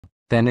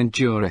then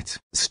endure it.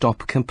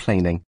 Stop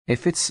complaining.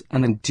 If it's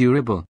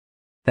unendurable,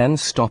 then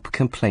stop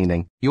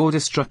complaining. Your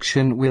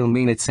destruction will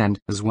mean its end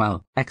as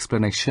well.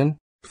 Explanation: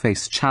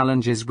 face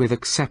challenges with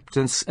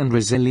acceptance and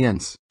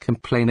resilience.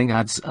 Complaining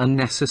adds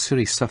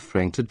unnecessary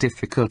suffering to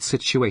difficult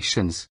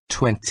situations.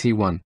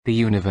 21. The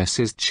universe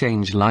is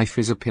change, life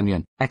is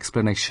opinion.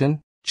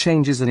 Explanation: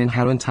 change is an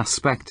inherent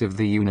aspect of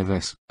the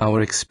universe.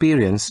 Our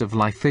experience of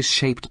life is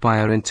shaped by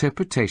our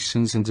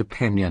interpretations and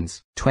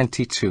opinions.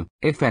 22.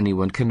 If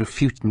anyone can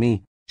refute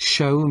me,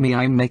 show me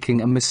I'm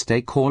making a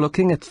mistake or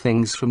looking at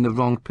things from the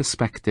wrong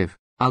perspective,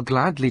 I'll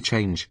gladly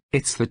change.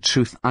 It's the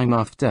truth I'm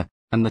after,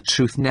 and the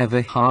truth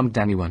never harmed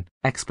anyone.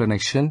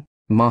 Explanation: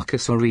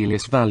 Marcus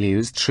Aurelius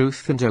values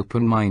truth and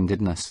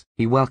open-mindedness.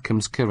 He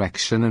welcomes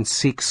correction and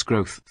seeks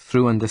growth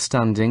through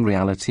understanding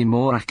reality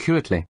more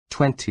accurately.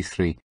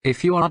 23.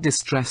 If you are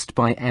distressed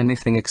by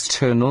anything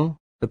external,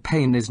 the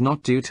pain is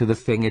not due to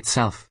the thing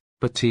itself,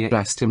 but to your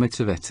estimate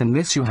of it, and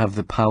this you have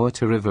the power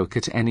to revoke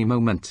at any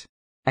moment.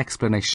 Explanation: